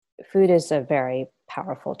food is a very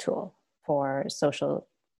powerful tool for social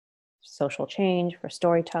change, for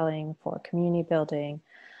storytelling, for community building.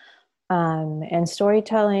 And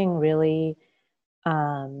storytelling really,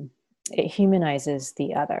 it humanizes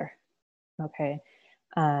the other. Okay.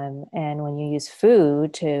 And when you use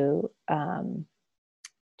food to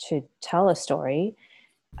tell a story,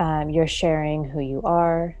 you're sharing who you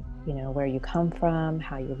are, where you come from,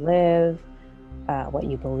 how you live, what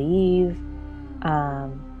you believe,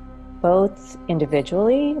 both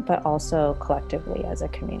individually, but also collectively as a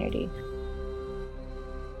community.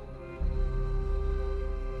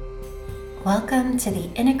 Welcome to the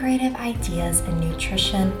Integrative Ideas in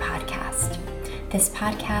Nutrition podcast. This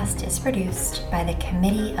podcast is produced by the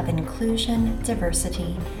Committee of Inclusion,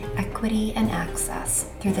 Diversity, Equity, and Access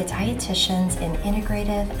through the Dietitians in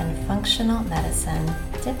Integrative and Functional Medicine,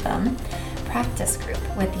 DIFM, practice group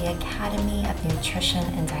with the Academy of Nutrition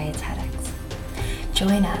and Dietetics.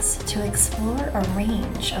 Join us to explore a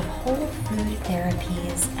range of whole food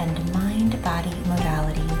therapies and mind-body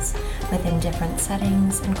modalities within different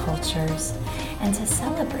settings and cultures, and to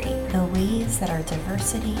celebrate the ways that our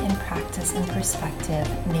diversity in practice and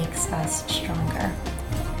perspective makes us stronger.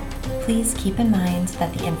 Please keep in mind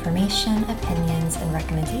that the information, opinions, and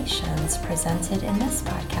recommendations presented in this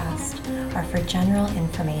podcast are for general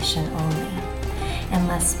information only.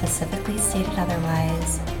 Unless specifically stated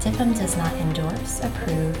otherwise, DIFM does not endorse,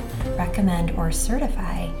 approve, recommend, or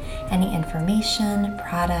certify any information,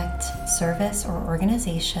 product, service, or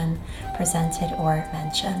organization presented or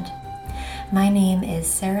mentioned. My name is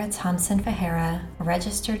Sarah Thompson-Fajera,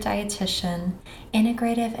 registered dietitian,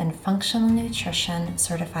 integrative and functional nutrition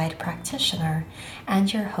certified practitioner,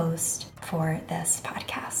 and your host for this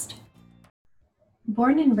podcast.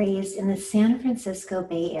 Born and raised in the San Francisco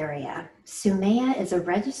Bay Area, Sumiya is a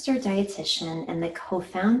registered dietitian and the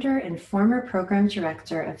co-founder and former program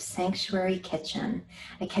director of Sanctuary Kitchen,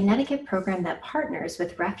 a Connecticut program that partners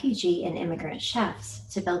with refugee and immigrant chefs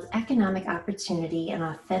to build economic opportunity and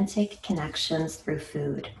authentic connections through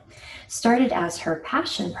food. Started as her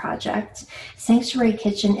passion project, Sanctuary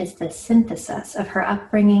Kitchen is the synthesis of her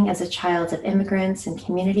upbringing as a child of immigrants and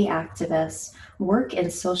community activists, work in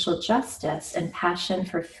social justice, and passion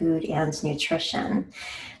for food and nutrition.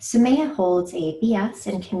 Sumiya holds a BS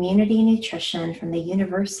in Community Nutrition from the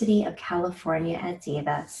University of California at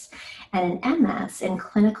Davis and an MS in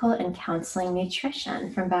Clinical and Counseling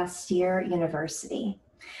Nutrition from Bastyr University.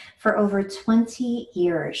 For over 20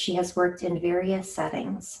 years, she has worked in various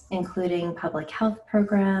settings, including public health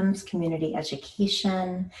programs, community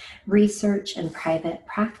education, research, and private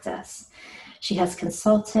practice. She has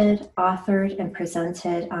consulted, authored, and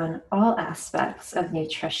presented on all aspects of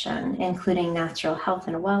nutrition, including natural health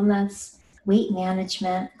and wellness, weight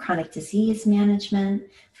management, chronic disease management,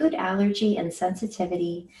 food allergy and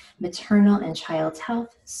sensitivity, maternal and child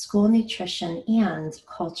health, school nutrition, and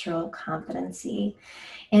cultural competency.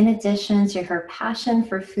 In addition to her passion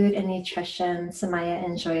for food and nutrition, Sumiya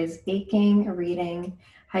enjoys baking, reading,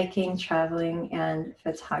 hiking, traveling, and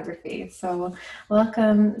photography. So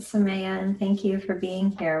welcome, Sumiya, and thank you for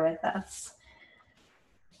being here with us.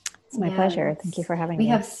 It's my pleasure. Thank you for having me. We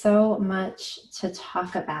have so much to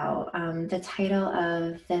talk about. The title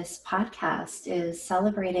of this podcast is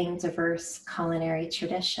Celebrating Diverse Culinary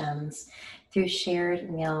Traditions Through Shared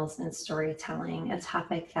Meals and Storytelling, a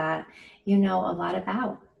topic that you know a lot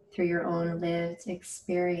about through your own lived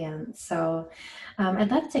experience. So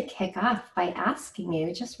I'd love to kick off by asking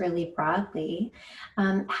you just really broadly,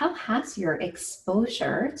 how has your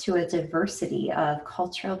exposure to a diversity of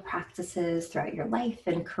cultural practices throughout your life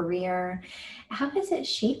and career, how has it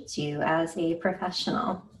shaped you as a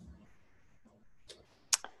professional?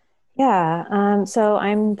 Yeah, so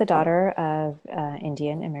I'm the daughter of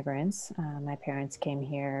Indian immigrants. My parents came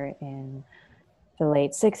here in the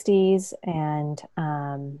late 60s and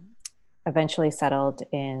eventually settled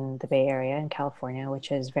in the Bay Area in California,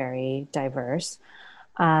 which is very diverse.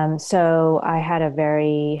 So I had a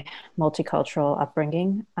very multicultural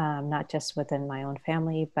upbringing, not just within my own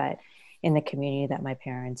family, but in the community that my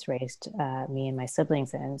parents raised me and my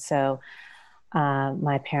siblings in. So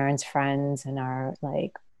my parents' friends and our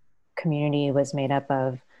community was made up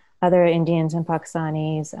of other Indians and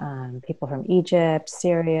Pakistanis, people from Egypt,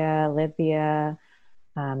 Syria, Libya.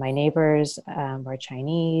 My neighbors were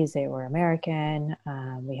Chinese, they were American.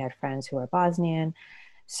 We had friends who were Bosnian.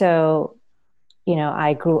 So,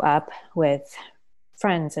 I grew up with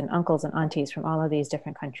friends and uncles and aunties from all of these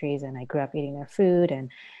different countries, and I grew up eating their food and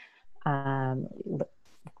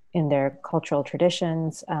in their cultural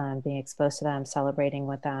traditions, being exposed to them, celebrating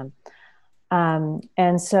with them.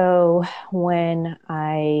 And so when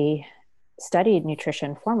I studied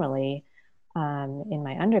nutrition formally in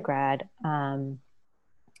my undergrad,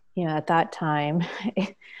 at that time,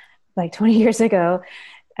 like 20 years ago,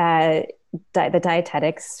 uh, the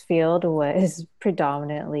dietetics field was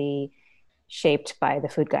predominantly shaped by the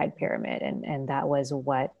food guide pyramid, and that was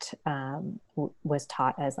what was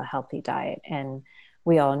taught as a healthy diet. And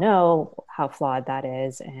we all know how flawed that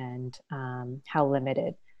is, and how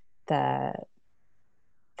limited the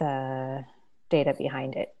the data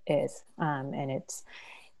behind it is. And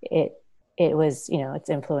it it was, it's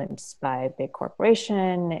influenced by big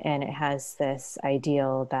corporation, and it has this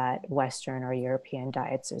ideal that Western or European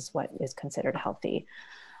diets is what is considered healthy.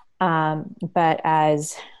 But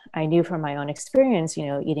as I knew from my own experience,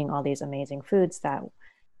 eating all these amazing foods that,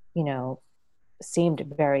 you know, seemed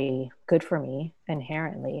very good for me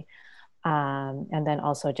inherently. And then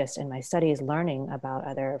also just in my studies, learning about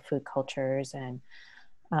other food cultures,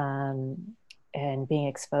 um, and being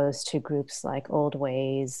exposed to groups like Old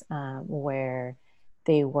Ways, where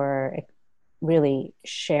they were really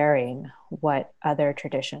sharing what other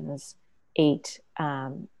traditions ate,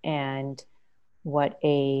 and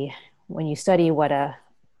when you study what a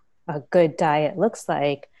good diet looks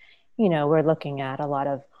like, we're looking at a lot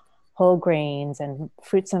of whole grains and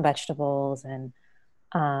fruits and vegetables and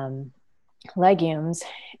um, legumes,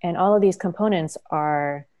 and all of these components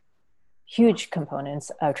are huge components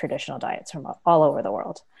of traditional diets from all over the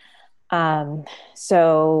world. Um,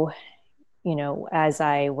 so, as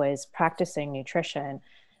I was practicing nutrition,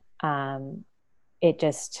 um, it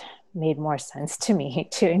just made more sense to me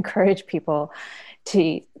to encourage people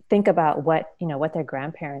to think about what their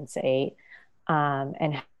grandparents ate,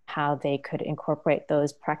 and how they could incorporate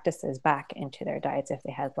those practices back into their diets if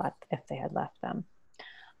they had left them.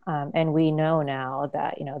 And we know now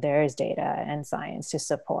that there is data and science to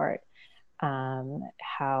support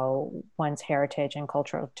how one's heritage and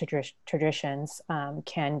cultural traditions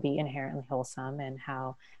can be inherently wholesome, and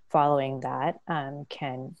how following that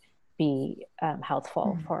can be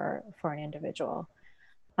healthful for an individual.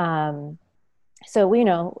 Um, so we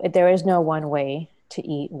know there is no one way to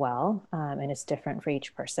eat well, and it's different for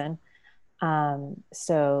each person.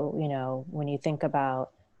 So when you think about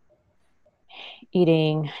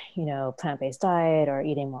eating, plant-based diet, or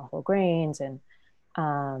eating more whole grains and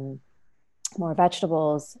um, more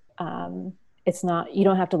vegetables, it's not, you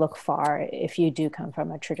don't have to look far if you do come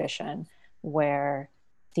from a tradition where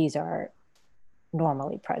these are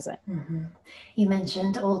normally present. Mm-hmm. You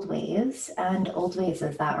mentioned Old Ways, and Old Ways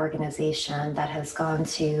is that organization that has gone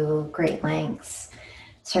to great lengths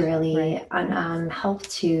to really Right. help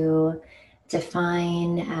to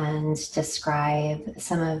define and describe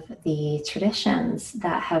some of the traditions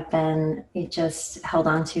that have been just held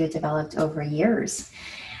on to, developed over years,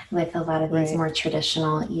 with a lot of these Right. more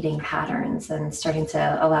traditional eating patterns, and starting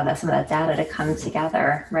to allow some of that data to come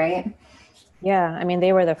together, right? Yeah. I mean,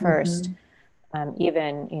 they were the first, Mm-hmm.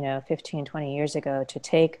 even, 15, 20 years ago, to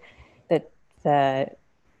take the, the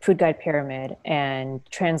food guide pyramid and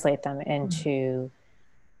translate them into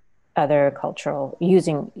other cultural,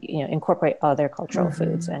 using, incorporate other cultural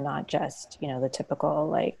foods, Mm-hmm. and not just, the typical,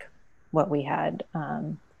 like what we had,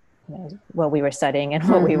 what we were studying and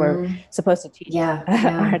what we were Mm-hmm. supposed to teach Yeah,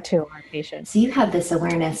 yeah. to our patients. So you had this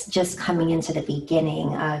awareness just coming into the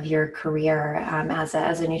beginning of your career as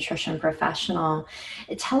a nutrition professional.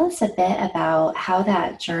 Tell us a bit about how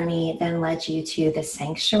that journey then led you to the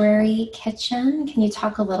Sanctuary Kitchen. Can you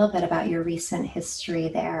talk a little bit about your recent history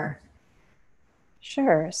there?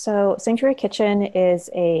 Sure. So Sanctuary Kitchen is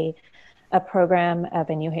a program of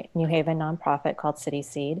a New Haven nonprofit called City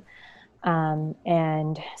Seed.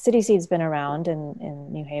 And City Seed's been around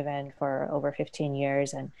in New Haven for over 15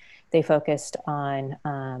 years, and they focused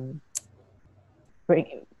on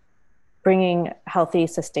bring, bringing healthy,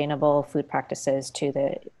 sustainable food practices to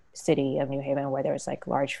the city of New Haven, where there's like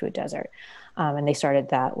large food desert. And they started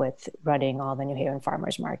that with running all the New Haven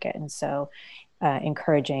farmers market. And so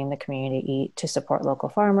encouraging the community to support local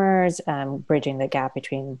farmers, bridging the gap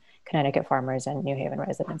between Connecticut farmers and New Haven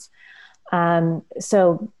residents.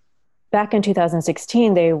 So back in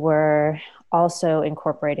 2016, they were also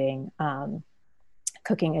incorporating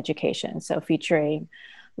cooking education. So featuring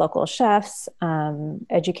local chefs,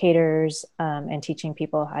 educators, and teaching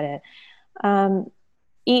people how to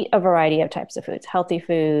eat a variety of types of foods, healthy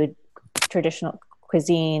food, traditional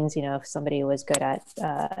cuisines. If somebody was good at,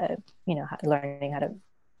 learning how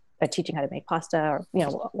to, teaching how to make pasta, or,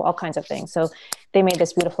 all kinds of things. So they made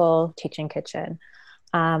this beautiful teaching kitchen.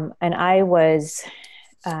 And I was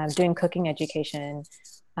doing cooking education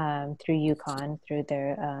through UConn, through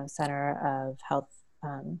their Center of Health,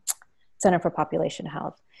 Center for Population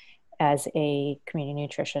Health. as a community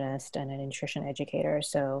nutritionist and a nutrition educator.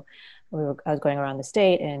 So I was going around the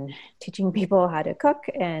state and teaching people how to cook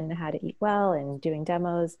and how to eat well and doing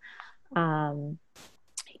demos, um,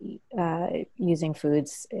 using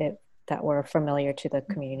foods that were familiar to the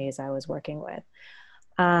communities I was working with.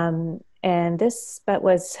 And this but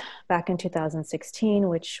was back in 2016,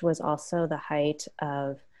 which was also the height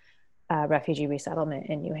of refugee resettlement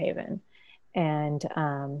in New Haven, and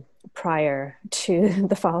prior to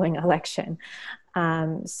the following election.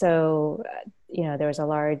 There was a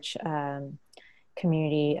large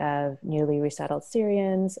community of newly resettled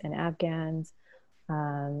Syrians and Afghans,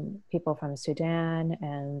 people from Sudan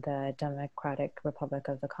and the Democratic Republic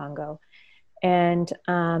of the Congo. And,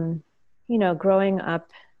 growing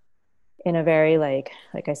up in a very, like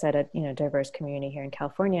I said, a diverse community here in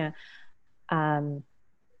California,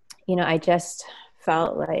 I just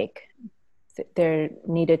felt like there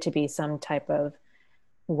needed to be some type of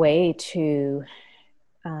way to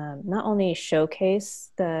not only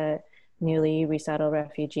showcase the newly resettled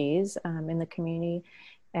refugees in the community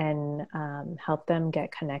and help them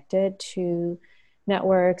get connected to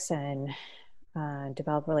networks and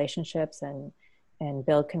develop relationships and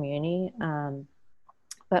build community,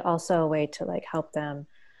 but also a way to like help them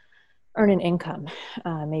earn an income,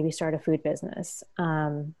 maybe start a food business.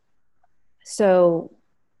 So,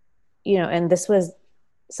 and this was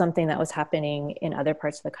something that was happening in other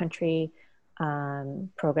parts of the country.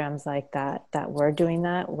 Programs like that were doing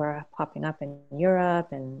that were popping up in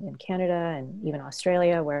Europe and in Canada and even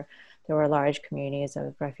Australia, where there were large communities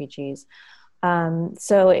of refugees.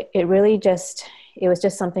 So it was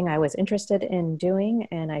just something I was interested in doing,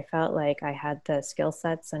 and I felt like I had the skill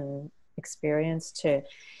sets and experience to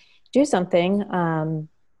do something.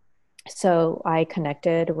 So I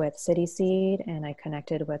connected with City Seed, and I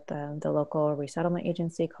connected with the local resettlement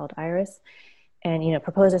agency called Iris, and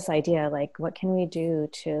proposed this idea, like, what can we do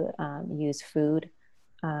to use food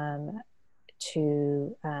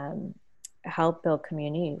to help build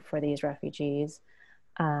community for these refugees,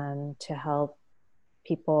 to help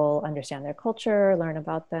people understand their culture, learn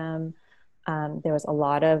about them. There was a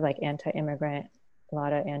lot of like anti-immigrant, a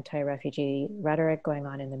lot of anti-refugee rhetoric going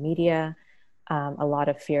on in the media, a lot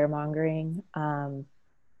of fear mongering.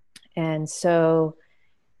 And so,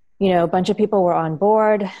 a bunch of people were on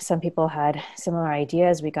board. Some people had similar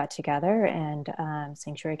ideas. We got together, and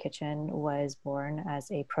Sanctuary Kitchen was born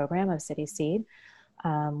as a program of City Seed,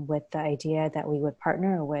 with the idea that we would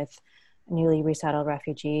partner with newly resettled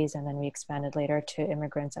refugees, and then we expanded later to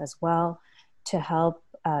immigrants as well, to help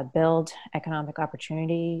build economic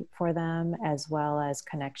opportunity for them, as well as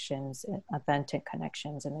connections, authentic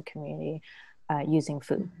connections in the community, using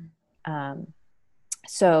food.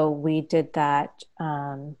 So we did that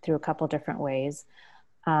through a couple different ways.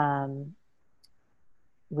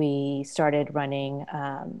 We started running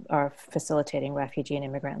or facilitating refugee and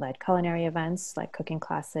immigrant-led culinary events like cooking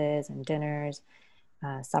classes and dinners,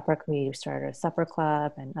 supper. We started a supper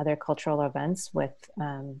club and other cultural events with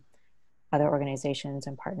other organizations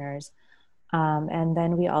and partners. And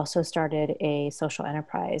then we also started a social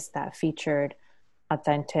enterprise that featured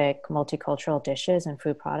authentic multicultural dishes and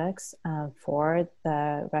food products for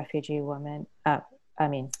the refugee women.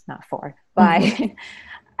 Not for, by,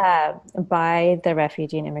 by the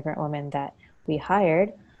refugee and immigrant women that we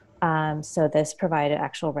hired. So this provided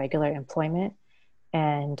actual regular employment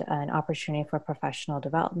and an opportunity for professional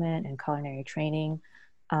development and culinary training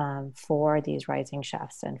for these rising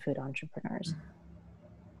chefs and food entrepreneurs.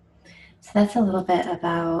 So that's a little bit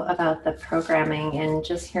about the programming, and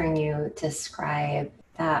just hearing you describe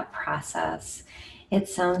that process. It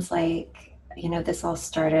sounds like, this all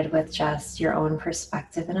started with just your own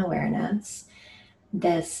perspective and awareness.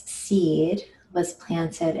 This seed was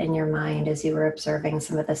planted in your mind as you were observing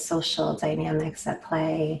some of the social dynamics at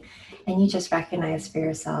play, and you just recognized for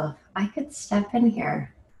yourself, I could step in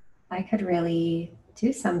here. I could really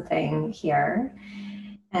do something here.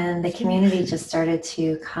 And the community just started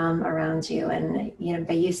to come around you, and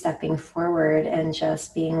by you stepping forward and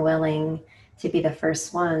just being willing to be the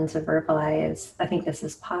first one to verbalize, I think this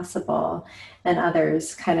is possible, and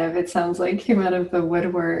others kind of, it sounds like, came out of the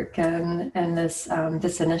woodwork, and this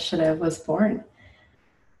initiative was born.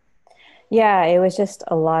 Yeah, it was just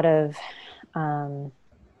a lot of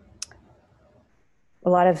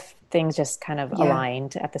things just kind of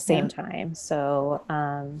aligned at the same time. So,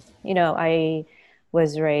 I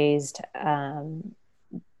was raised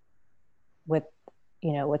with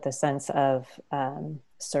a sense of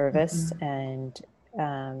service and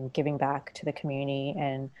giving back to the community,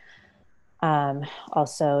 and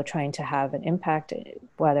also trying to have an impact,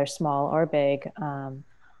 whether small or big,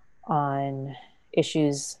 on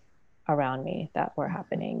issues around me that were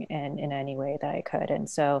happening in any way that I could. And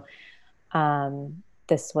so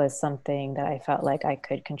this was something that I felt like I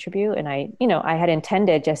could contribute. And I had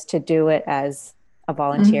intended just to do it as a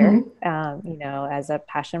volunteer, Mm-hmm. as a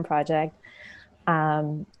passion project.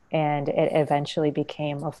 And it eventually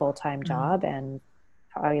became a full-time Wow. job, and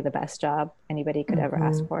probably the best job anybody could ever Mm-hmm.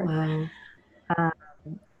 ask for. Wow. Um,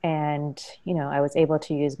 and, I was able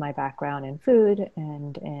to use my background in food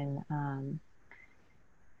and in,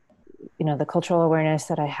 the cultural awareness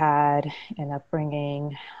that I had and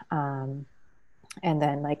upbringing. And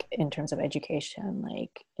then like in terms of education,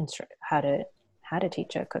 like how to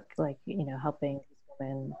teach a cook, like, helping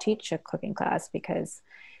women teach a cooking class, because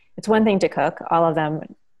it's one thing to cook. All of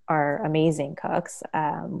them are amazing cooks.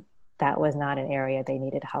 That was not an area they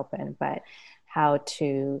needed help in, but how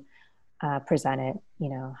to present it,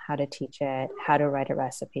 how to teach it, how to write a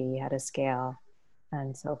recipe, how to scale,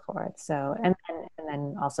 and so forth. So, and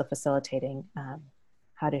then also facilitating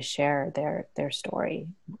how to share their story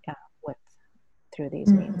with through these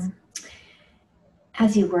Mm-hmm. means.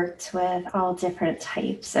 As you worked with all different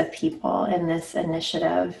types of people in this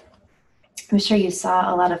initiative, I'm sure you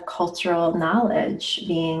saw a lot of cultural knowledge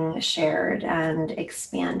being shared and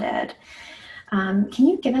expanded. Can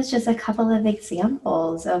you give us just a couple of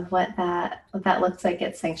examples of what that looks like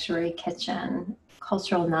at Sanctuary Kitchen?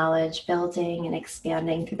 Cultural knowledge building and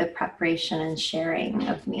expanding through the preparation and sharing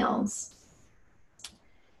of meals.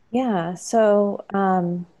 Yeah. So,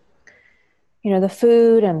 the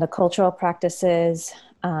food and the cultural practices,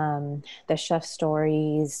 the chef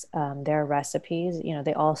stories, their recipes,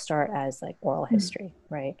 they all start as like oral history,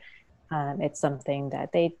 right? It's something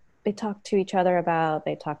that they talk to each other about,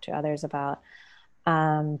 they talk to others about.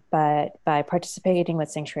 But by participating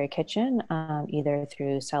with Sanctuary Kitchen, either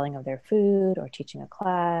through selling of their food or teaching a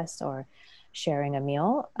class or sharing a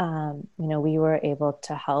meal, we were able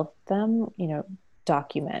to help them,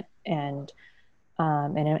 document and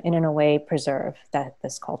in a way preserve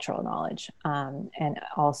this cultural knowledge, and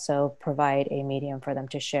also provide a medium for them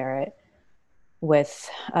to share it with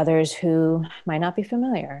others who might not be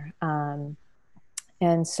familiar.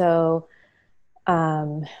 And so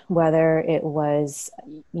whether it was,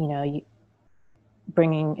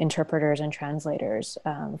 bringing interpreters and translators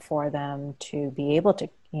for them to be able to,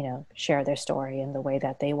 share their story in the way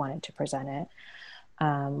that they wanted to present it,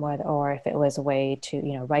 or if it was a way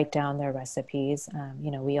to, write down their recipes.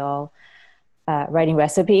 We all writing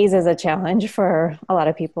recipes is a challenge for a lot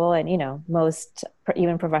of people, and most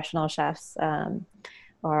even professional chefs,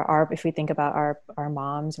 or if we think about our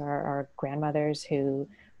moms or our grandmothers who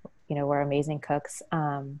were amazing cooks,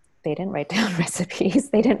 they didn't write down recipes,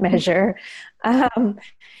 they didn't measure. um,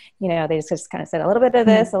 they just kind of said a little bit of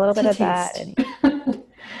this, a little bit To of that, taste. and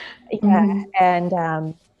yeah.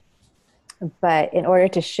 And but in order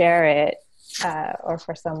to share it, or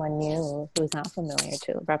for someone new who's not familiar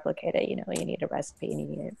to replicate it, you need a recipe and you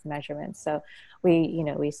need measurements. So we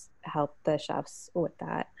help the chefs with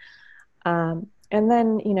that. And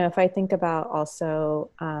then, if I think about also,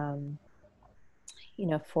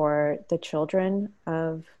 for the children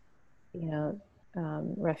of,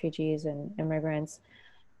 refugees and immigrants,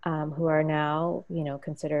 who are now,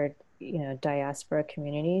 considered, diaspora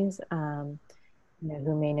communities,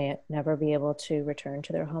 who may never be able to return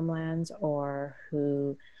to their homelands, or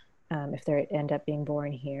who, if they end up being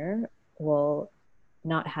born here, will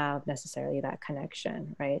not have necessarily that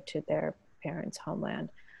connection, right, to their parents' homeland.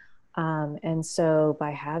 And so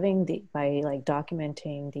by like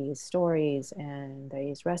documenting these stories and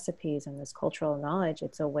these recipes and this cultural knowledge,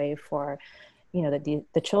 it's a way for,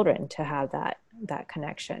 the children to have that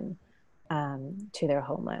connection to their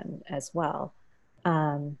homeland as well.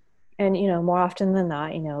 Um, and more often than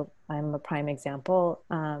not, I'm a prime example,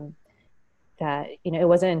 that it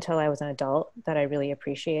wasn't until I was an adult that I really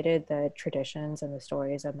appreciated the traditions and the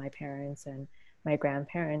stories of my parents and my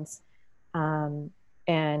grandparents. And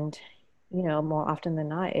more often than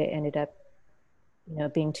not, it ended up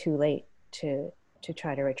being too late to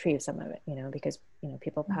try to retrieve some of it, because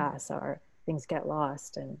people pass, or things get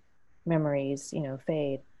lost, and memories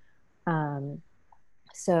fade.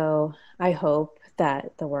 So I hope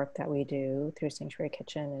that the work that we do through Sanctuary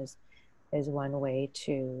Kitchen is one way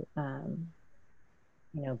to,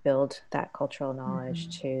 build that cultural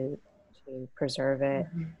knowledge, to preserve it,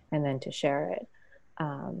 and then to share it.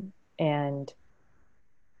 And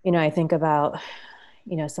I think about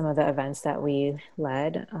some of the events that we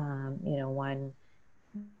led. One,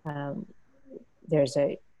 um,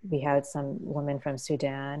 we had some women from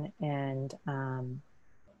Sudan, and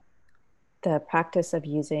the practice of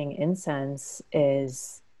using incense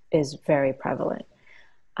is very prevalent.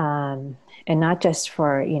 And not just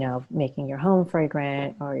for, making your home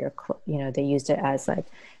fragrant or they used it as like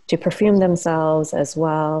to perfume themselves as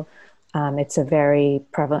well. It's a very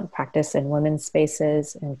prevalent practice in women's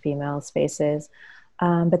spaces and female spaces.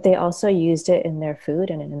 But they also used it in their food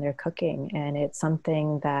and in their cooking. And it's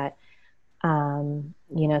something that, some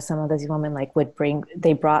of those women like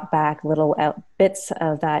they brought back little bits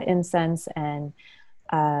of that incense and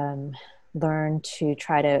um, learn to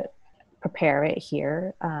try to prepare it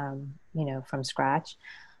here, from scratch.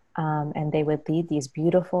 And they would lead these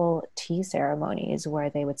beautiful tea ceremonies where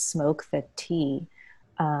they would smoke the tea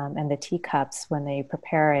and the teacups when they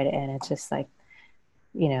prepare it. And it's just like,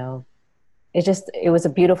 you know, it was a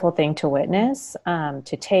beautiful thing to witness,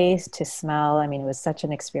 to taste, to smell. I mean, it was such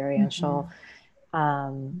an experiential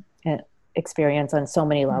um, experience on so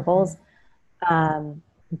many levels. Um,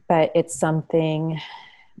 but it's something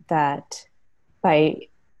that by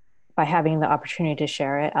having the opportunity to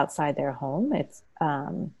share it outside their home, it's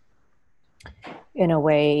in a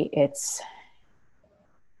way it's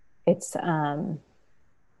how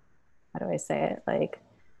do I say it, like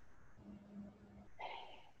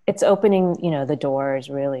it's opening the doors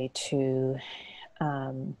really to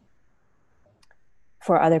um,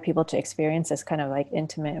 for other people to experience this kind of like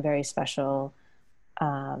intimate, very special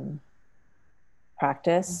um,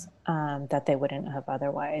 practice that they wouldn't have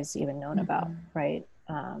otherwise even known about, right?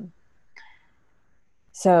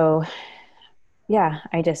 So yeah,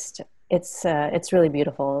 it's really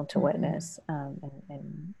beautiful to witness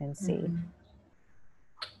and see.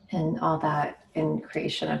 And all that in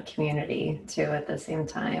creation of community too at the same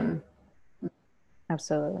time.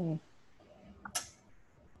 Absolutely.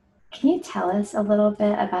 Can you tell us a little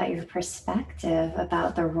bit about your perspective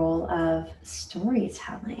about the role of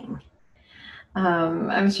storytelling?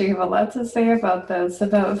 I'm sure you have a lot to say about this,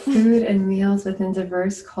 about food and meals within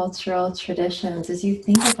diverse cultural traditions. As you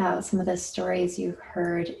think about some of the stories you've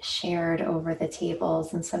heard shared over the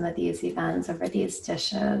tables and some of these events over these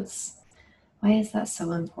dishes, why is that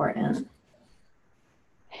so important?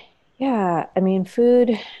 Yeah, I mean,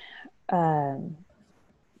 um,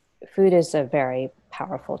 food is a very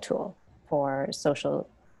powerful tool for social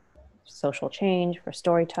change, for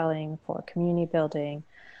storytelling, for community building.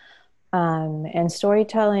 And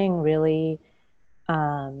storytelling really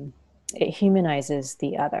it humanizes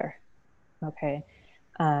the other. Okay.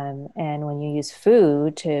 And when you use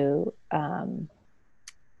food to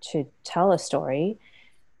tell a story,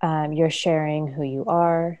 you're sharing who you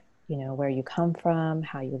are, where you come from,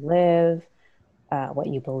 how you live, what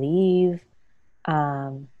you believe,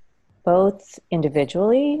 um, both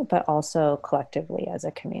individually, but also collectively as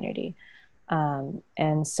a community.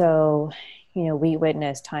 And so, we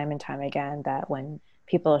witness time and time again that when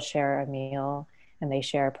people share a meal and they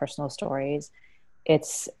share personal stories,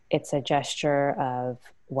 it's a gesture of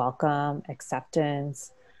welcome,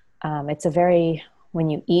 acceptance. It's a very when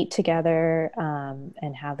you eat together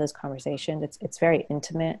and have those conversations, it's very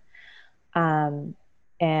intimate, um,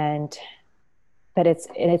 and but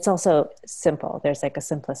it's also simple. There's like a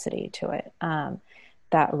simplicity to it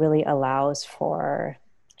that really allows for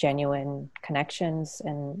genuine connections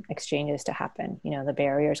and exchanges to happen. The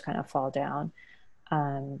barriers kind of fall down.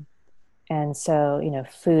 Um, and so,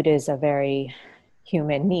 food is a very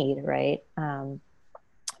human need, right?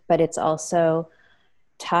 But it's also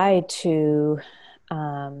tied to,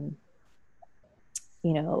 um,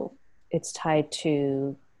 you know, it's tied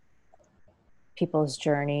to people's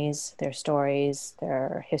journeys, their stories,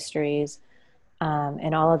 their histories.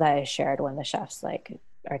 And all of that is shared when the chefs like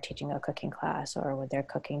are teaching a cooking class or when they're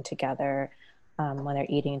cooking together, when they're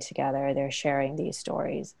eating together, they're sharing these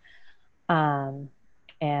stories. Um,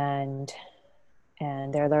 and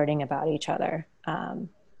and they're learning about each other.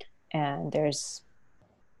 And there's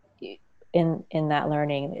in that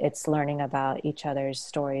learning, it's learning about each other's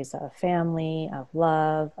stories of family, of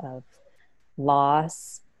love, of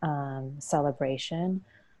loss, celebration,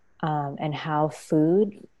 and how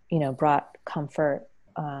food, brought comfort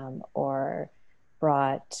or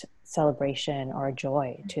brought celebration or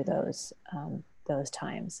joy to those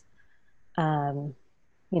times. Um,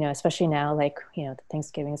 especially now, like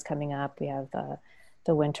Thanksgiving is coming up. We have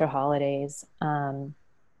the winter holidays.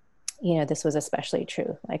 This was especially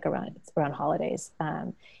true, like around holidays.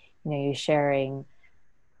 You sharing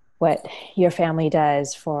what your family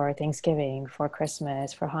does for Thanksgiving, for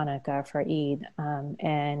Christmas, for Hanukkah, for Eid,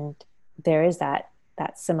 and there is that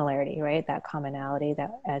similarity, right? That commonality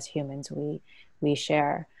that as humans we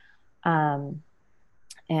share, um,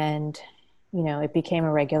 and it became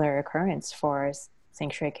a regular occurrence for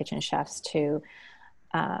sanctuary kitchen chefs to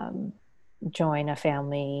um, join a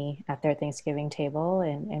family at their Thanksgiving table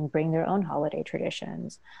and bring their own holiday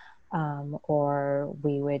traditions. Or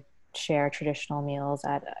we would share traditional meals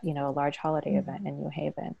at, a large holiday event in New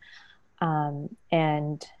Haven.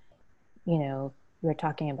 And, we're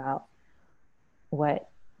talking about what,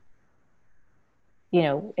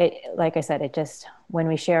 like I said, it just, when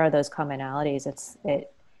we share those commonalities,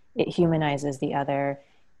 it humanizes the other.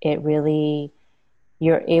 It really,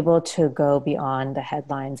 you're able to go beyond the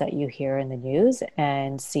headlines that you hear in the news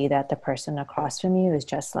and see that the person across from you is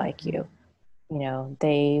just like you.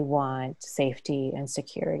 They want safety and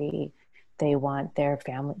security. They want their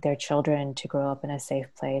family, their children to grow up in a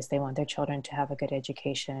safe place. They want their children to have a good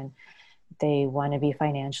education. They want to be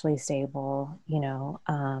financially stable,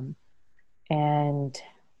 and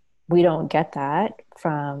we don't get that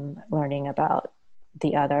from learning about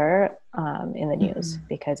the other in the news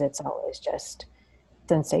because it's always just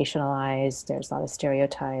sensationalized. There's a lot of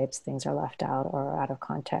stereotypes, things are left out or out of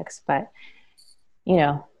context. But, you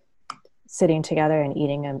know, sitting together and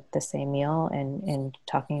eating the same meal and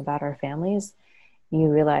talking about our families, you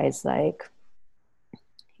realize, like,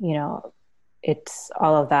 it's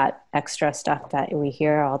all of that extra stuff that we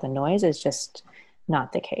hear, all the noise is just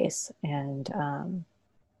not the case. And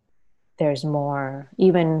there's more,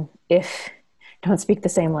 even if don't speak the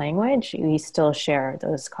same language, we still share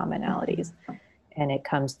those commonalities, and it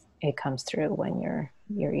comes through when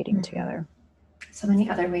you're eating together. So many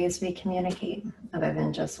other ways we communicate other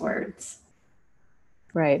than just words.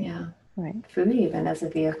 Right. Yeah. Right. Food even as a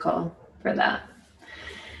vehicle for that.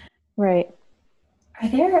 Right. Are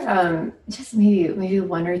there just maybe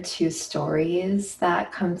one or two stories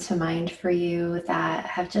that come to mind for you that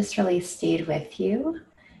have just really stayed with you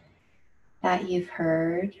that you've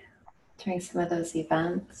heard during some of those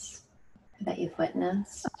events that you've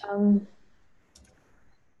witnessed?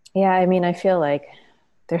 Yeah, I mean, I feel like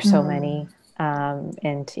there's so many,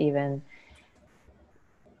 and to even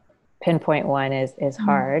pinpoint one is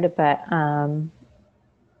hard. But I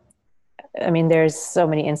mean, there's so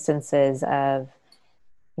many instances of,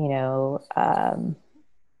 you know, um,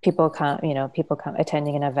 people come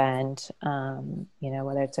attending an event,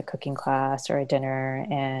 whether it's a cooking class or a dinner,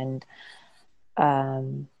 and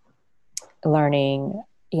um, learning,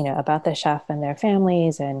 about the chef and their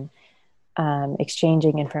families, and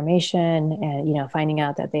exchanging information, and, finding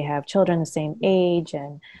out that they have children the same age,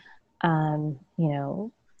 and,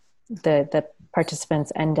 the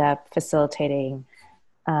participants end up facilitating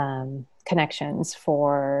connections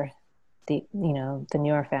for the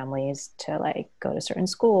newer families to, like, go to certain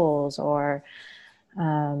schools or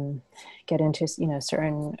get into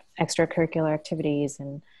certain extracurricular activities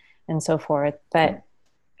and so forth. But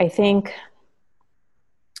I think,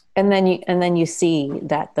 and then you see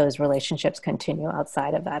that those relationships continue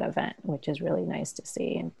outside of that event, which is really nice to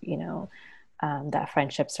see. And that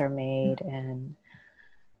friendships are made, and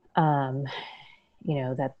um,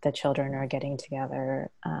 that the children are getting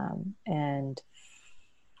together, and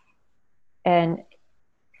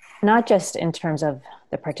not just in terms of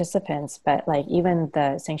the participants, but, like, even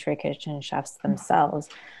the sanctuary kitchen chefs themselves.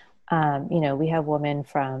 We have women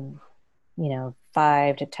from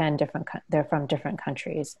 5 to 10 different they're from different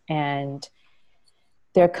countries, and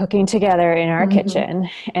they're cooking together in our kitchen,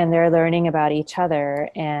 and they're learning about each other,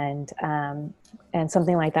 and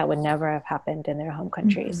something like that would never have happened in their home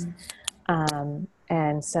countries.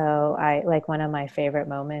 And so, I like, one of my favorite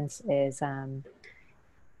moments is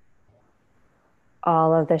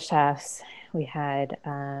all of the chefs. We had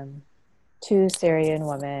 2 Syrian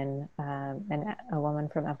women, and a woman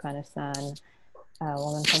from Afghanistan, a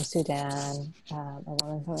woman from Sudan, a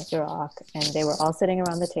woman from Iraq, and they were all sitting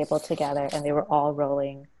around the table together, and they were all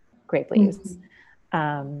rolling grape leaves,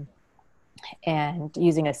 and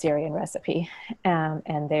using a Syrian recipe. And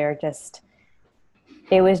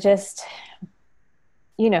it was just,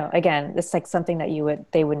 again, it's like something that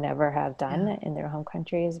they would never have done in their home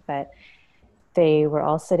countries, but they were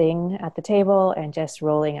all sitting at the table and just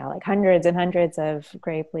rolling out, like, hundreds and hundreds of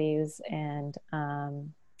grape leaves, and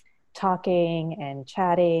talking and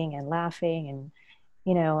chatting and laughing, and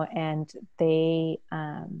they,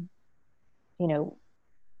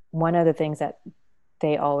 one of the things that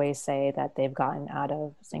they always say that they've gotten out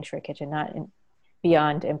of Sanctuary Kitchen,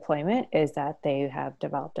 beyond employment, is that they have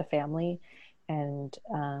developed a family, and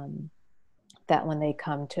that when they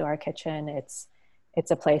come to our kitchen, it's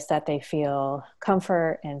a place that they feel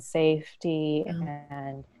comfort and safety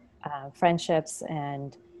and friendships,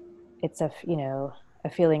 and it's a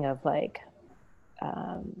feeling of, like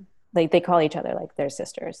they call each other like their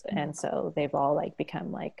sisters, and so they've all, like,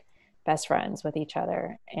 become, like, best friends with each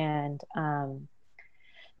other. And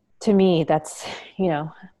to me, that's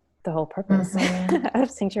the whole purpose Mm-hmm. of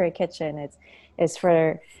Sanctuary Kitchen. Is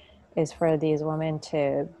for is for these women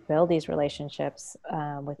to build these relationships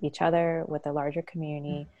with each other, with the larger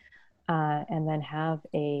community, and then have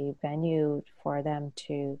a venue for them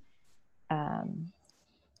to, um,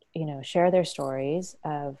 share their stories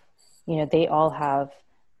of, they all have,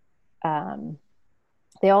 um,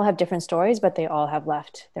 different stories, but they all have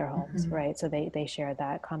left their homes, Mm-hmm. right? So they share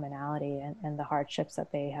that commonality and the hardships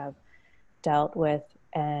that they have dealt with,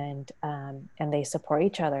 and they support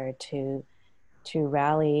each other to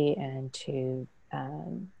rally and to,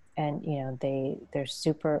 and they're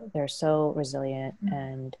so resilient,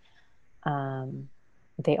 and um,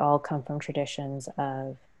 they all come from traditions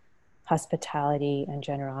of hospitality and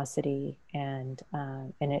generosity, and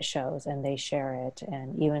it shows, and they share it,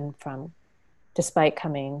 and even from, despite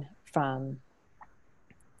coming from,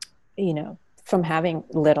 from having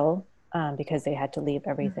little, because they had to leave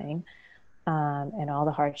everything, and all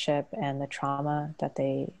the hardship and the trauma that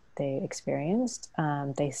they experienced,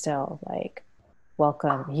 they still like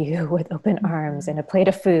welcome you with open arms and a plate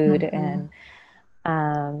of food, Mm-hmm.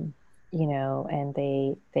 um, and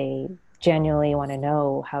they genuinely want to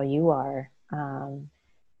know how you are, and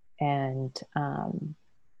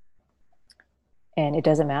and it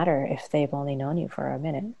doesn't matter if they've only known you for a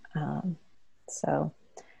minute. So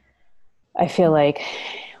I feel like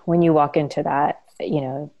when you walk into that,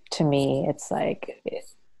 to me, it's like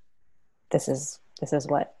this is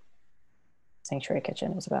what Sanctuary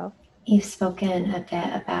Kitchen is about. You've spoken a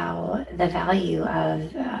bit about the value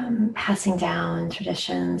of passing down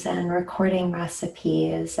traditions and recording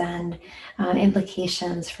recipes and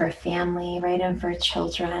implications for family, right, and for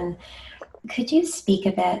children. Could you speak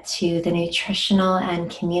a bit to the nutritional and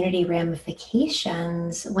community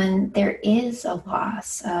ramifications when there is a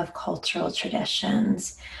loss of cultural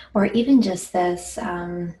traditions, or even just this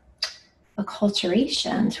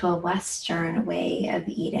acculturation to a Western way of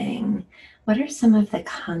eating? What are some of the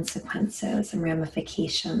consequences and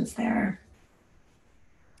ramifications there?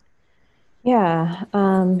 Yeah,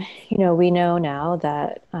 we know now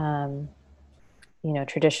that,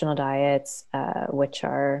 traditional diets, which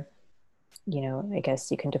are, I guess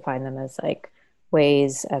you can define them as like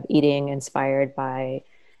ways of eating inspired by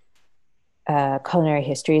culinary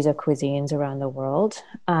histories of cuisines around the world.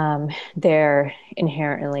 They're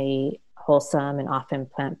inherently wholesome and often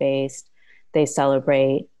plant-based. They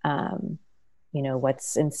celebrate,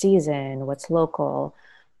 what's in season, what's local,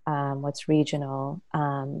 what's regional,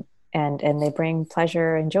 and they bring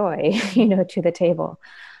pleasure and joy, to the table.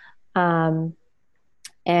 Um,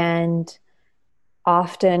 and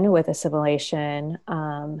often with assimilation,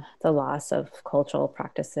 the loss of cultural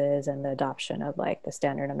practices and the adoption of like the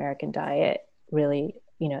standard American diet really,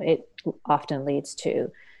 it often leads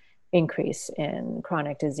to increase in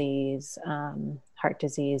chronic disease, heart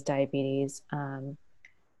disease, diabetes.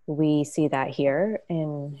 We see that here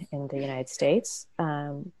in the United States,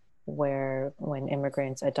 where when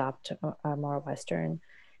immigrants adopt a more Western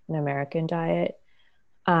and American diet,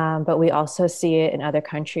 but we also see it in other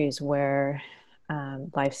countries where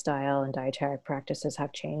lifestyle and dietary practices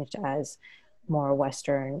have changed as more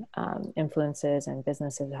Western influences and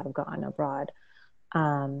businesses have gone abroad,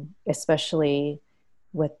 especially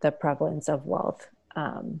with the prevalence of wealth.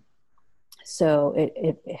 So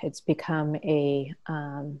it's become a,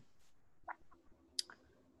 um,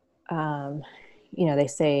 they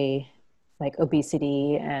say like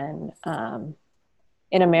obesity and,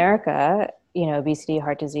 in America, obesity,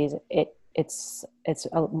 heart disease, it's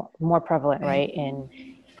more prevalent, Right.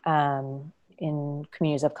 right, in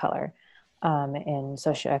communities of color, in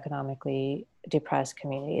socioeconomically depressed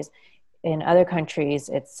communities. In other countries,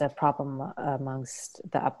 it's a problem amongst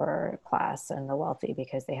the upper class and the wealthy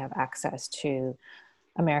because they have access to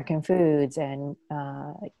American foods and,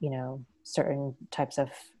 certain types of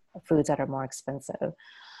foods that are more expensive.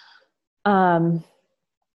 Um,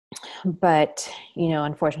 but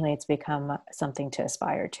unfortunately it's become something to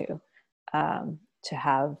aspire to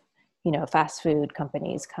have fast food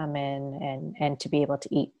companies come in and to be able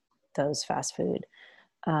to eat those fast food,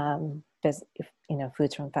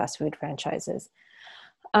 foods from fast food franchises,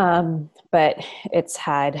 but it's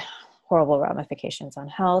had horrible ramifications on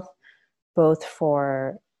health, both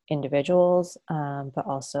for individuals, but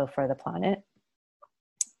also for the planet.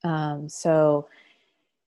 So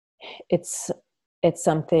it's it's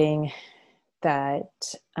something that,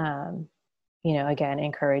 again,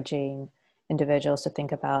 encouraging individuals to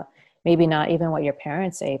think about maybe not even what your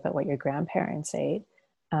parents ate, but what your grandparents ate,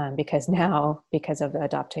 because now, because of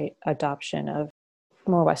the adoption of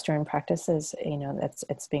more Western practices,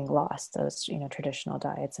 it's being lost, those traditional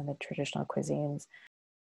diets and the traditional cuisines.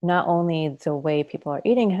 not only the way people are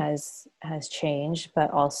eating has changed, but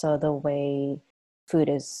also the way food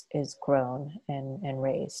is grown and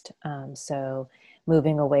raised. So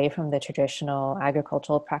moving away from the traditional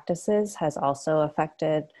agricultural practices has also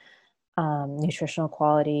affected nutritional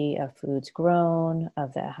quality of foods grown,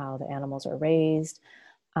 of how the animals are raised.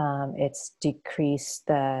 It's decreased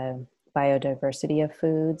the biodiversity of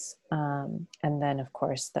foods, and then of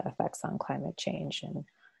course the effects on climate change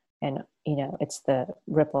and it's the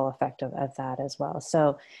ripple effect of that as well.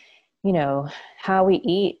 So how we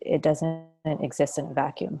eat, it doesn't exist in a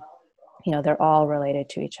vacuum. They're all related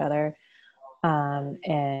to each other,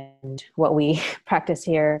 and what we practice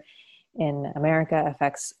here in America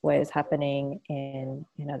affects what is happening in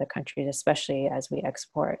other countries, especially as we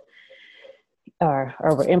export or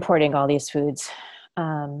we're importing all these foods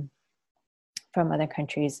um, from other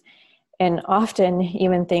countries. And often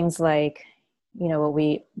even things like what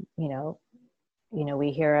we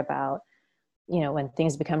hear about when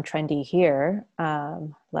things become trendy here,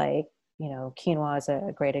 like quinoa is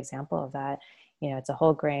a great example of that. It's a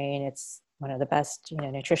whole grain, it's one of the best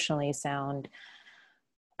nutritionally sound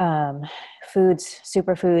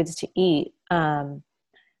superfoods to eat,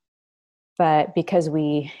 but because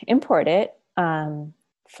we import it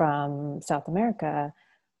from South America,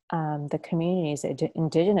 the communities,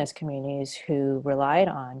 indigenous communities who relied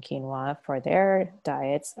on quinoa for their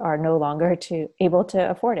diets are no longer able to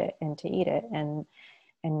afford it and to eat it. And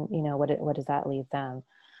what does that leave them?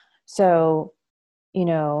 So,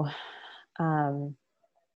 um,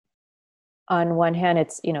 on one hand,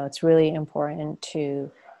 it's really important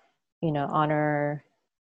to, honor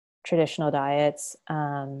traditional diets,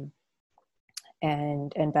 and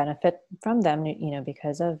benefit from them,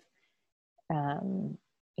 because of, um,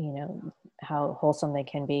 how wholesome they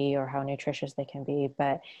can be or how nutritious they can be.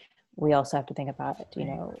 But we also have to think about,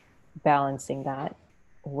 balancing that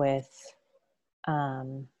with,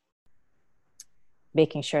 um,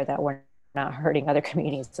 making sure that we're not hurting other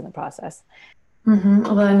communities in the process.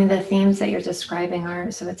 Well, I mean, the themes that you're describing are,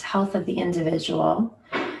 so it's health of the individual,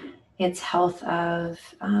 it's health of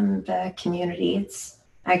the community, it's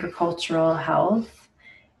agricultural health,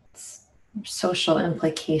 it's social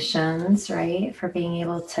implications, right? For being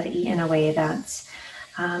able to eat in a way that's,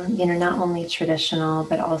 not only traditional,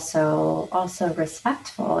 but also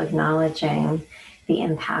respectful, acknowledging the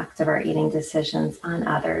impact of our eating decisions on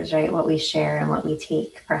others, right? What we share and what we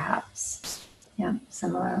take, perhaps. Yeah,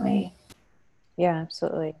 similarly. Yeah,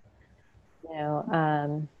 absolutely.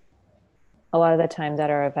 A lot of the times at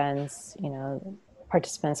our events,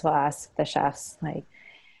 participants will ask the chefs, like,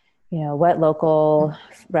 what local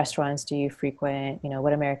restaurants do you frequent?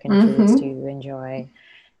 What American foods do Mm-hmm. you enjoy?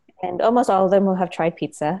 And almost all of them will have tried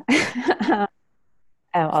pizza. I'm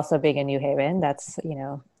also big in New Haven. That's,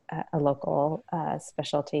 a local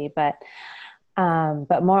specialty. But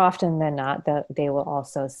more often than not, they will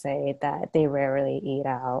also say that they rarely eat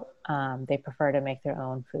out. They prefer to make their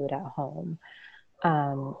own food at home.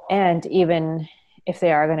 And even if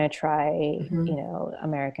they are going to try, Mm-hmm.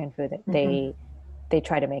 American food, Mm-hmm. they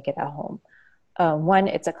try to make it at home. One,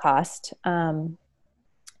 it's a cost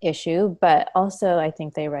issue, but also I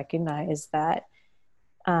think they recognize that,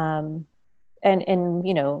 um, and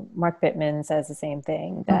Mark Bittman says the same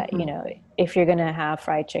thing, that Mm-hmm. if you're going to have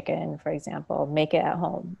fried chicken, for example, make it at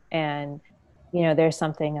home. And there's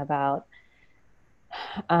something about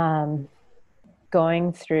um,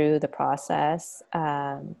 going through the process,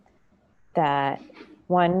 that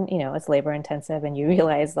one, it's labor intensive and you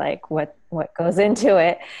realize like what goes into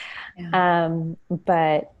it. Yeah.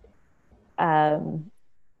 But um,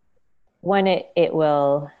 one, it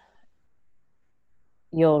will,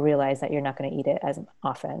 you'll realize that you're not going to eat it as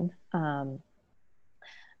often.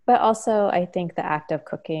 But also I think the act of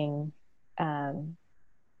cooking, um,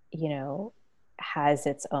 you know, has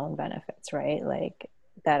its own benefits, right? Like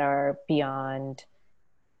that are beyond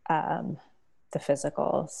um, the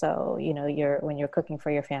physical. So, when you're cooking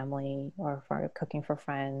for your family or for cooking for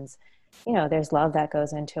friends, there's love that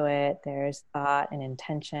goes into it. There's thought and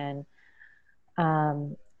intention.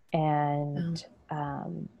 Um, and Yeah.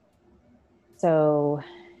 um, so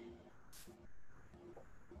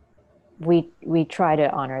we try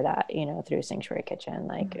to honor that, through Sanctuary Kitchen,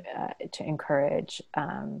 like to encourage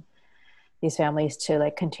these families to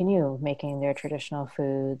like continue making their traditional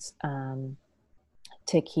foods,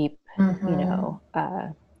 to keep you Mm-hmm. know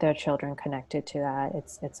their children connected to that.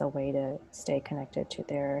 It's a way to stay connected to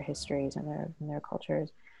their histories and their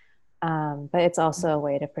cultures, but it's also a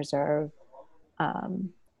way to preserve,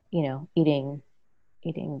 um, eating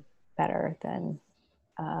better than,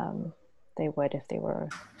 um, they would if they were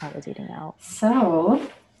always eating out. So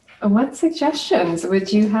What suggestions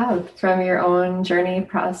would you have from your own journey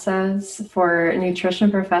process for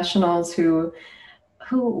nutrition professionals who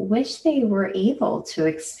wish they were able to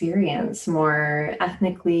experience more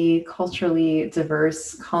ethnically, culturally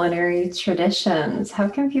diverse culinary traditions? How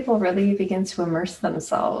can people really begin to immerse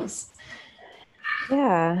themselves?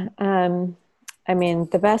 Yeah. I mean,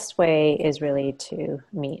 the best way is really to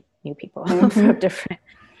meet new people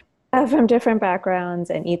Mm-hmm. from different backgrounds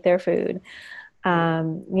and eat their food.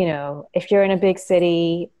 If you're in a big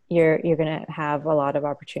city, you're going to have a lot of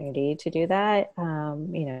opportunity to do that.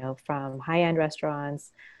 From high-end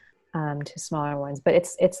restaurants to smaller ones. But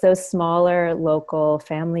it's those smaller, local,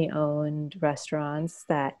 family-owned restaurants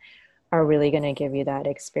that are really going to give you that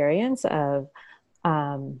experience of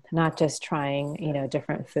not just trying,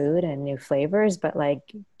 different food and new flavors, but like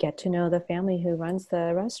get to know the family who runs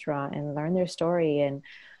the restaurant and learn their story and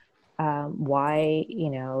why,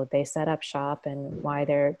 they set up shop and why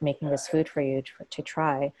they're making this food for you to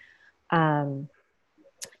try. Um,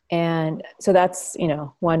 and so that's,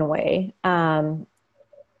 one way.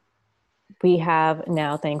 We have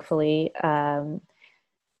now, thankfully,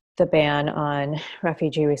 the ban on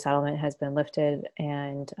refugee resettlement has been lifted.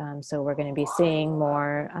 And so we're going to be seeing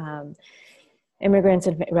more immigrants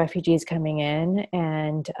and refugees coming in.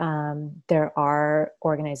 And there are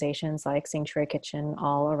organizations like Sanctuary Kitchen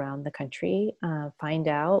all around the country. Find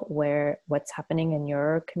out what's happening in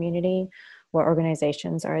your community, what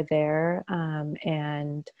organizations are there,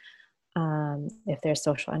 and if there's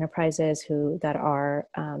social enterprises that are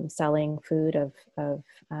selling food of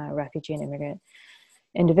refugee and immigrant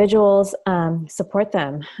individuals, support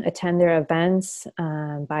them, attend their events,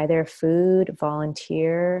 buy their food,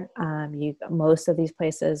 volunteer. Most of these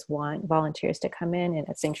places want volunteers to come in, and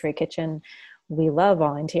at Sanctuary Kitchen, we love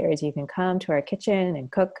volunteers. You can come to our kitchen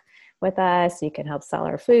and cook with us. You can help sell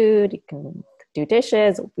our food. You can do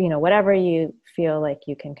dishes, whatever you feel like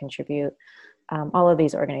you can contribute. All of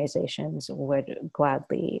these organizations would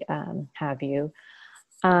gladly have you.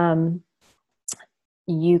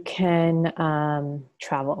 You can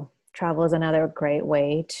travel. Travel is another great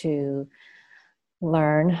way to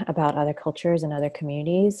learn about other cultures and other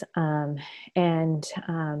communities, and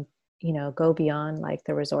go beyond like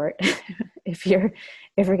the resort. If you're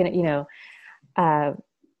gonna uh,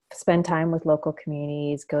 spend time with local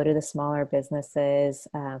communities, go to the smaller businesses,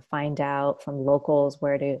 find out from locals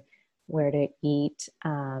where to eat,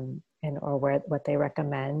 and or what they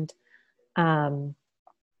recommend. Um,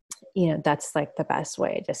 that's like the best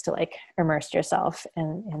way, just to like immerse yourself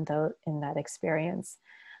in that experience.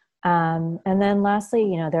 And then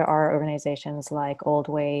lastly, there are organizations like Old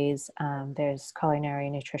Ways. There's Culinary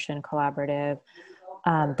Nutrition Collaborative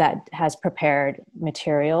that has prepared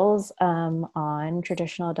materials on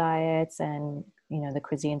traditional diets and the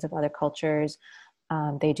cuisines of other cultures.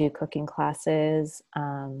 They do cooking classes.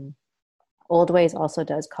 Old Ways also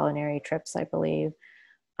does culinary trips, I believe.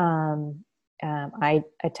 Um, I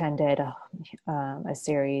attended a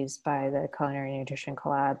series by the Culinary Nutrition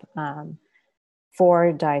Collab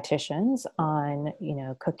for dietitians on,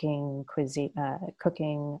 cooking, cuisine,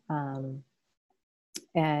 cooking,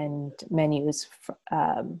 and menus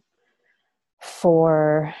from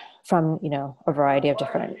a variety of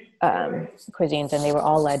different cuisines, and they were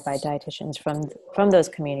all led by dietitians from those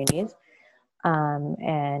communities.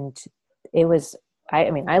 And it was, I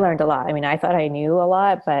mean, I learned a lot. I mean, I thought I knew a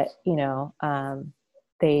lot, but,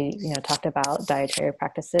 they, talked about dietary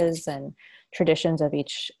practices and traditions of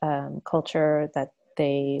each culture that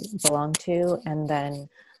they belong to. And then,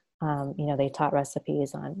 they taught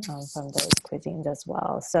recipes on from those cuisines as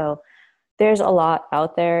well. So there's a lot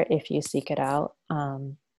out there if you seek it out.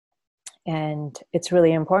 And it's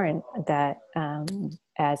really important that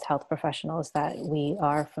as health professionals that we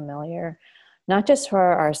are familiar, not just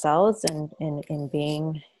for ourselves and in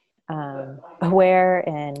being aware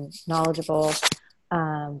and knowledgeable,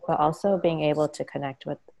 but also being able to connect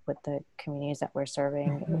with the communities that we're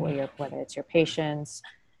serving, whether it's your patients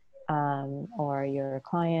or your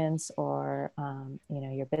clients or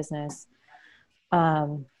your business.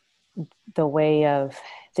 The way of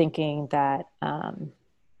thinking that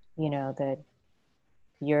the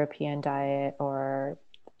European diet or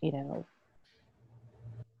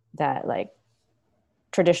that like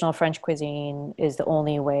traditional French cuisine is the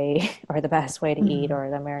only way or the best way to eat, or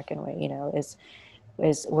the American way,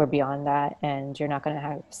 is we're beyond that, and you're not going to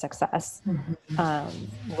have success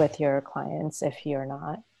with your clients if you're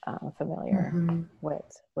not familiar with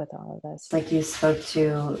all of this. Like you spoke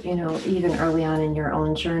to, even early on in your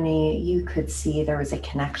own journey, you could see there was a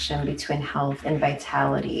connection between health and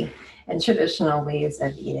vitality and traditional ways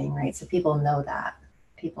of eating, right? So people know that.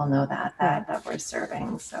 people know that we're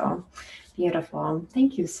serving. So beautiful.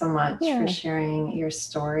 Thank you so much for sharing your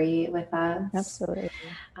story with us. Absolutely.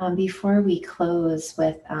 Before we close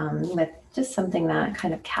with just something that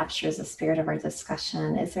kind of captures the spirit of our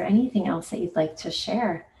discussion, is there anything else that you'd like to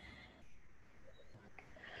share?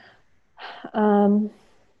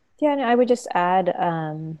 I would just add,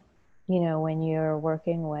 when you're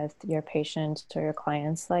working with your patients or your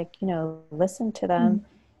clients, listen to them,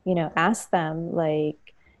 ask them,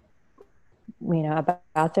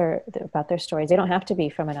 about their stories. They don't have to be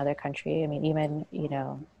from another country. I mean, even,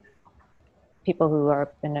 people who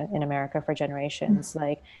are in America for generations,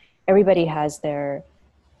 everybody has their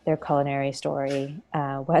culinary story,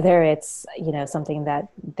 whether it's, something that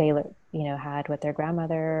they, had with their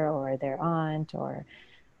grandmother or their aunt, or,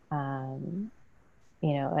 an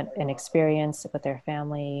experience with their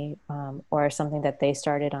family, or something that they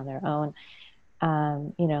started on their own.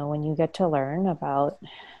 When you get to learn about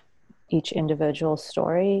each individual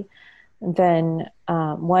story, then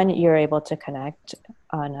one, you're able to connect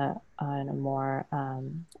on a more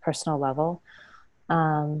personal level.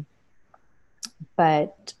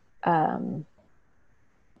 But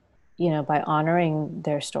by honoring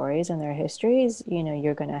their stories and their histories,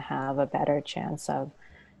 you're going to have a better chance of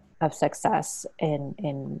success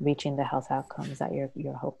in reaching the health outcomes that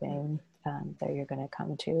you're hoping that you're going to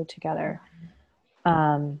come to together.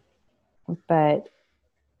 But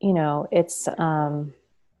it's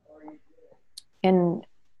and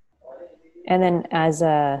then as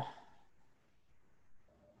a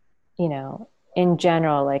in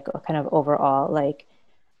general, kind of overall,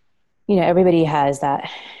 everybody has that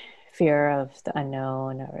fear of the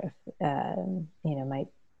unknown, or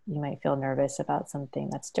you might feel nervous about something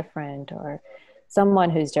that's different, or someone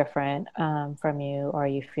who's different from you, or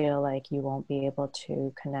you feel like you won't be able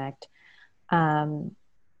to connect.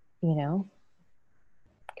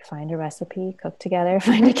 Find a recipe, cook together,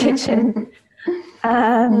 find a kitchen,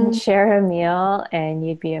 share a meal, and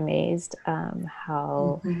you'd be amazed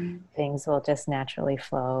how things will just naturally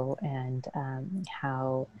flow, and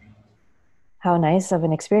how nice of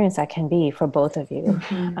an experience that can be for both of you.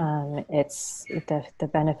 It's the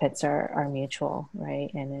benefits are mutual,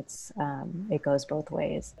 right? And it goes both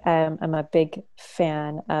ways. I'm a big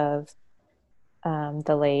fan of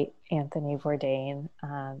the late Anthony Bourdain.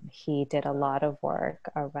 He did a lot of work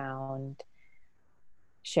around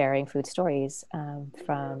sharing food stories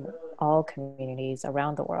from all communities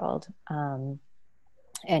around the world, and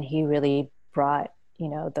he really brought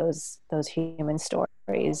those human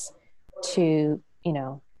stories to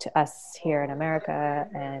us here in America,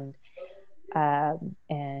 and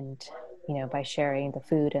by sharing the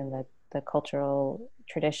food and the cultural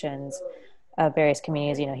traditions of various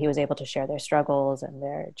communities, he was able to share their struggles and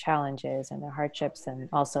their challenges and their hardships, and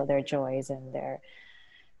also their joys and their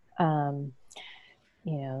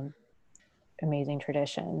amazing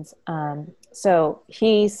traditions. So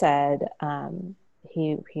he said,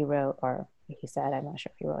 he wrote, or he said, I'm not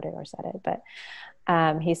sure if he wrote it or said it, but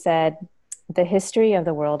he said, "The history of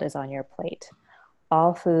the world is on your plate.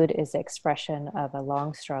 All food is the expression of a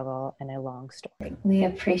long struggle and a long story." We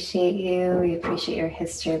appreciate you. We appreciate your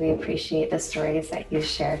history. We appreciate the stories that you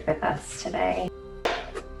shared with us today.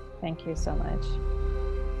 Thank you so much.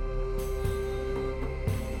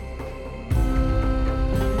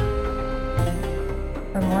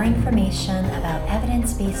 For more information about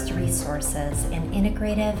evidence-based resources in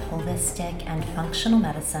integrative, holistic, and functional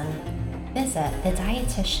medicine, visit the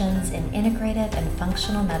Dietitians in Integrative and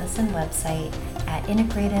Functional Medicine website at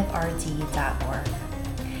integrativerd.org.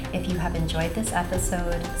 If you have enjoyed this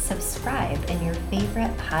episode, subscribe in your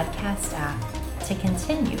favorite podcast app to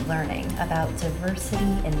continue learning about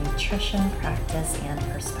diversity in nutrition, practice, and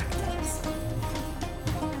perspective.